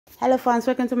Hello fans,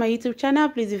 welcome to my YouTube channel.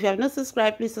 Please, if you have not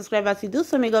subscribed, please subscribe. As you do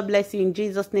so, may God bless you in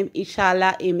Jesus' name,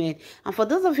 inshallah, amen. And for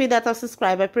those of you that have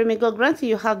subscribed, I pray may God grant you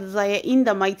your heart desire in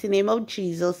the mighty name of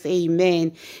Jesus,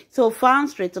 amen. So fans,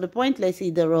 straight to the point, let's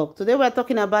see the rock. Today we're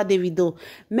talking about Davido.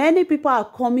 Many people are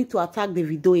coming to attack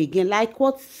Davido again. Like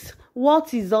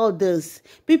what is all this?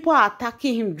 People are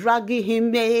attacking him, dragging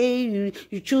him. Hey,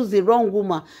 you choose the wrong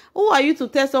woman. Who are you to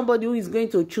tell somebody who is going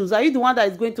to choose? Are you the one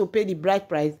that is going to pay the bride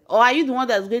price? Or are you the one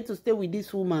that is going to stay with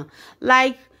this woman?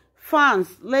 Like, fans,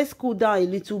 let's cool down a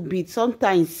little bit.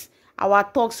 Sometimes our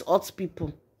talks hurt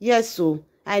people. Yes, so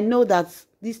I know that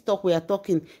this talk we are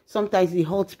talking, sometimes it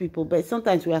hurts people, but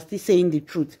sometimes we are still saying the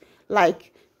truth.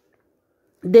 Like,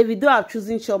 Davido are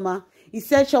choosing Chioma. He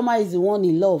said Chioma is the one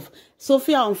in love.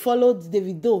 Sophia unfollowed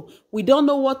Davido. We don't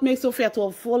know what makes Sophia to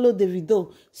unfollow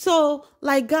Davido. So,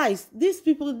 like, guys, these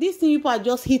people are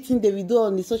just hitting Davido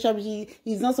on the social media.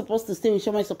 He's not supposed to stay with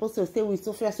Chioma. He's supposed to stay with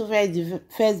Sophia. Sophia is the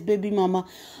first baby mama.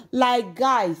 Like,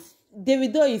 guys,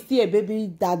 Davido is still a baby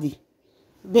daddy.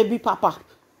 Baby papa.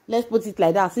 Let's put it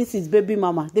like that. Since he's baby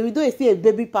mama. Davido is still a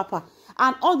baby papa.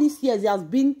 And all these years, he has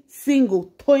been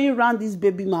single, toying around these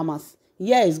baby mamas.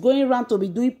 Yes, going around to be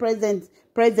doing presents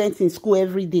in school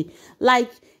every day. Like,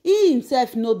 he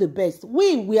himself know the best.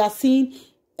 We are seeing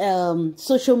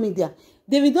social media.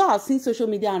 Davido has seen social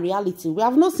media and reality. We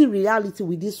have not seen reality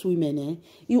with these women.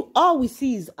 All we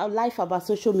see is a life about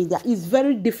social media. It's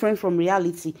very different from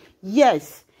reality.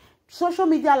 Yes, social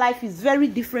media life is very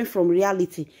different from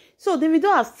reality. So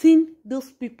Davido has seen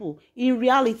those people in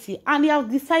reality and he has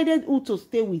decided who to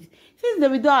stay with. Since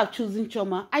Davido are choosing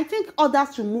Chioma, I think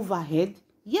others should move ahead.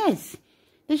 Yes,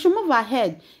 they should move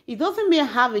ahead. It doesn't mean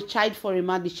have a child for a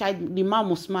man. The man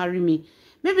must marry me.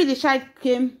 Maybe the child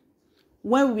came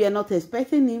when we are not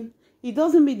expecting him. It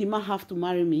doesn't mean the man have to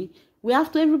marry me.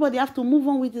 Everybody have to move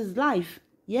on with his life.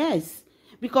 Yes.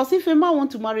 Because if a man want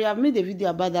to marry, I've made a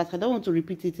video about that. I don't want to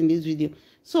repeat it in this video.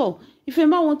 So, if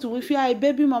you are a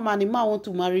baby mama and a man want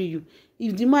to marry you,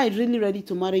 if the man is really ready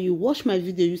to marry you, watch my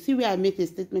video. You see where I make a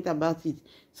statement about it.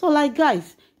 So, like,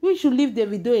 guys, we should leave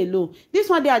Davido alone. This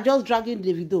one, they are just dragging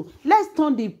Davido. Let's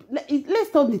turn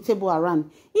the table around.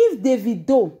 If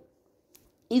Davido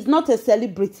is not a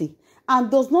celebrity and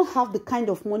does not have the kind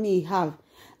of money he have,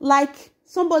 like,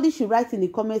 somebody should write in the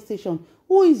comment section,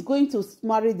 who is going to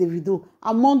marry Davido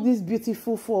among these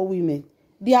beautiful 4 women?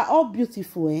 They are all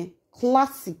beautiful,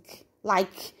 classic.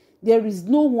 Like, there is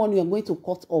no one you are going to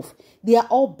cut off. They are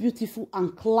all beautiful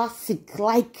and classic.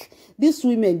 Like, these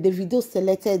women, Davido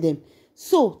selected them.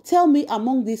 So, tell me,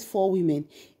 among these 4 women,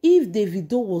 if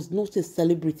Davido was not a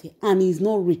celebrity and he is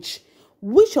not rich,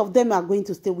 which of them are going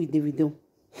to stay with Davido?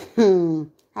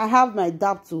 I have my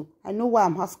doubt too. I know why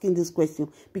I'm asking this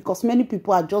question. Because many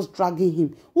people are just dragging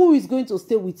him. Who is going to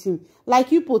stay with him? Like,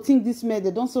 people think this men,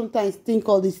 they don't sometimes think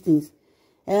all these things.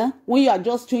 When you are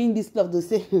just showing this love, they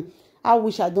say, I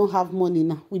wish I don't have money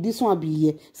now. Will this one be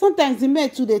here? Sometimes the men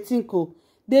too, they think, oh,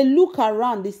 they look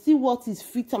around, they see what is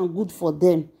fit and good for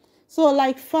them. So,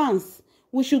 like, fans,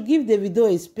 we should give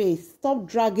Davido a space. Stop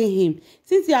dragging him.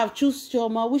 Since you have chosen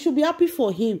Chioma, we should be happy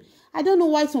for him. I don't know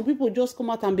why some people just come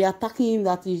out and be attacking him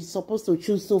that he's supposed to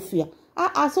choose Sophia.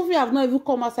 Sophia have not even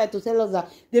come outside to tell us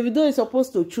that Davido is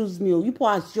supposed to choose me. You people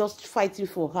are just fighting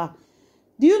for her.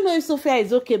 Do you know if Sophia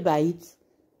is okay by it?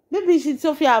 Maybe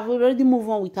Sophia have already moved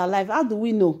on with her life. How do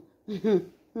we know?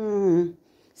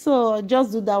 So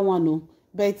just do that one. No.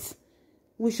 But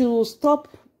we should stop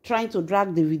trying to drag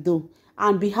Davido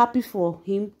and be happy for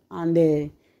him and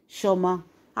Chioma.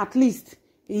 At least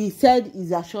he said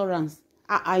his assurance.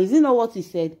 Is it not what he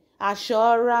said?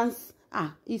 Assurance.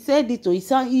 He said it.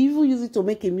 He even used it to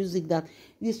make a music that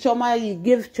this Chioma, he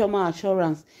gave Chioma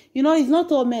assurance. You know, it's not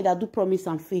all men that do promise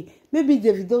and fail. Maybe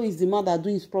Davido is the man that do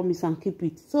his promise and keep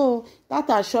it. So that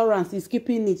assurance is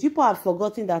keeping it. People have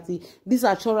forgotten that this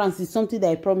assurance is something that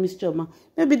he promised Chioma.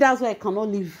 Maybe that's why I cannot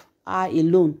leave her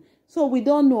alone. So we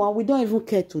don't know, and we don't even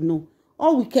care to know.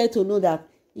 All we care to know that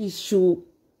he should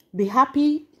be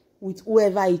happy with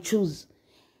whoever he chooses.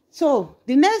 So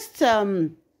the next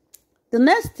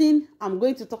thing I'm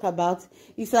going to talk about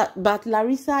is about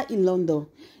Larissa in London.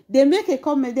 They make a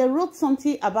comment. They wrote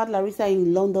something about Larissa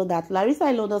in London, that Larissa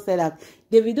in London said that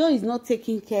Davido is not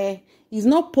taking care. He's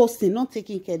not posting, not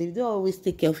taking care. Davido always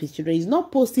take care of his children. He's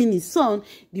not posting his son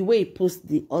the way he posts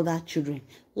the other children.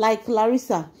 Like,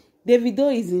 Larissa,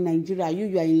 Davido is in Nigeria.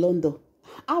 You are in London.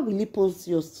 How will he post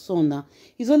your son now?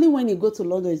 It's only when you go to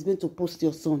London he's going to post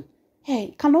your son.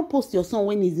 Hey, cannot post your son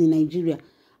when he's in Nigeria.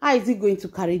 How is he going to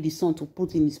carry the son to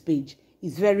put in his page?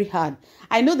 It's very hard.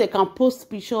 I know they can post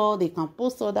picture, they can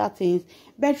post other things,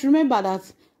 but remember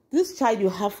that this child you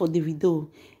have for Davido,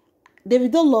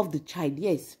 Davido loved the child,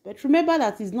 yes. But remember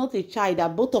that it's not a child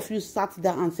that both of you sat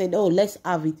down and said, oh, let's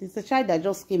have it. It's a child that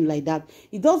just came like that.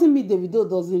 It doesn't mean Davido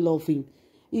doesn't love him.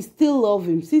 He still love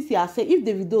him. Since he has said, if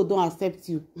Davido don't accept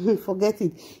you, forget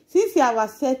it. Since he has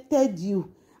accepted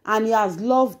you and he has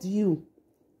loved you,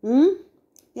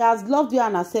 he has loved you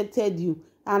and accepted you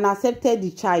and accepted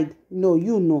the child. No,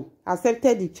 you know.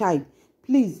 Accepted the child.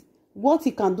 Please, what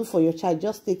he can do for your child,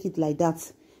 just take it like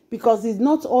that. Because it's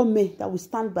not all men that will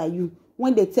stand by you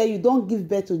when they tell you don't give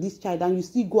birth to this child and you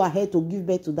still go ahead to give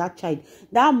birth to that child.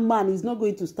 That man is not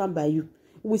going to stand by you.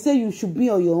 We say you should be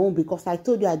on your own because I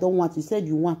told you I don't want. You said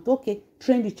you want. Okay,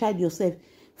 train the child yourself.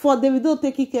 For Davido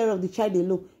taking care of the child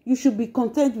alone, you should be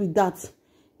content with that.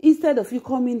 Instead of you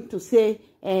coming to say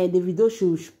Davido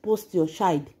should post your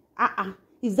child.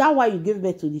 Is that why you gave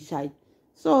birth to the child?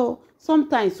 So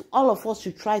sometimes all of us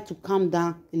should try to calm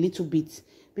down a little bit.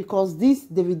 Because this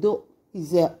Davido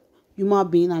is a human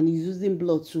being and he's using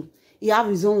blood too. He has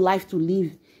his own life to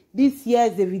live. This year,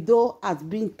 Davido has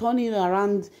been turning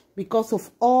around because of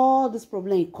all this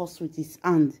problem he caused with his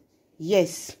hand.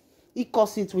 Yes, he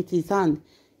caused it with his hand.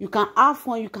 You can have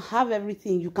fun, you can have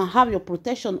everything, you can have your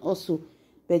protection also.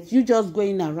 But you just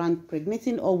going around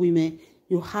pregnanting all women,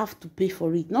 you have to pay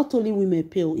for it. Not only women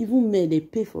pay, even men, they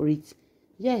pay for it.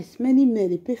 Yes, many men,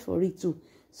 they pay for it too.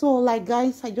 So, like,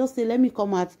 guys, I just say, let me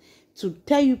come out to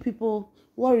tell you people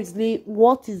what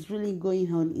is really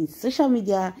going on in social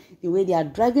media, the way they are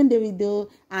dragging Davido,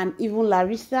 and even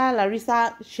Larissa.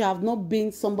 Larissa, she have not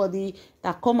been somebody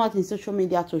that come out in social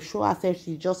media to show herself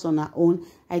she's just on her own.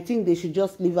 I think they should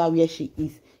just leave her where she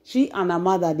is. She and her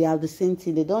mother, they are the same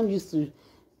thing. They don't used to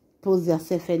pose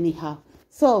themselves anyhow.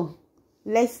 So,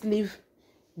 let's leave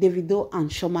Davido and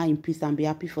Chioma in peace and be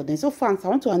happy for them. So, fans, I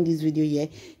want to end this video here.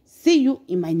 See you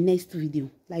in my next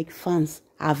video. Like, fans,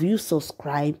 have you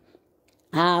subscribed?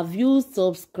 Have you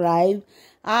subscribed?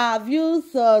 Have you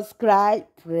subscribed?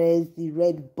 Press the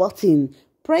red button.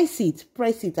 Press it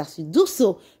as you do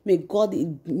so. May God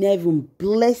in heaven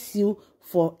bless you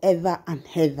forever and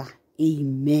ever.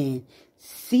 Amen.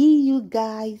 See you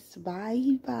guys.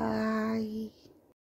 Bye.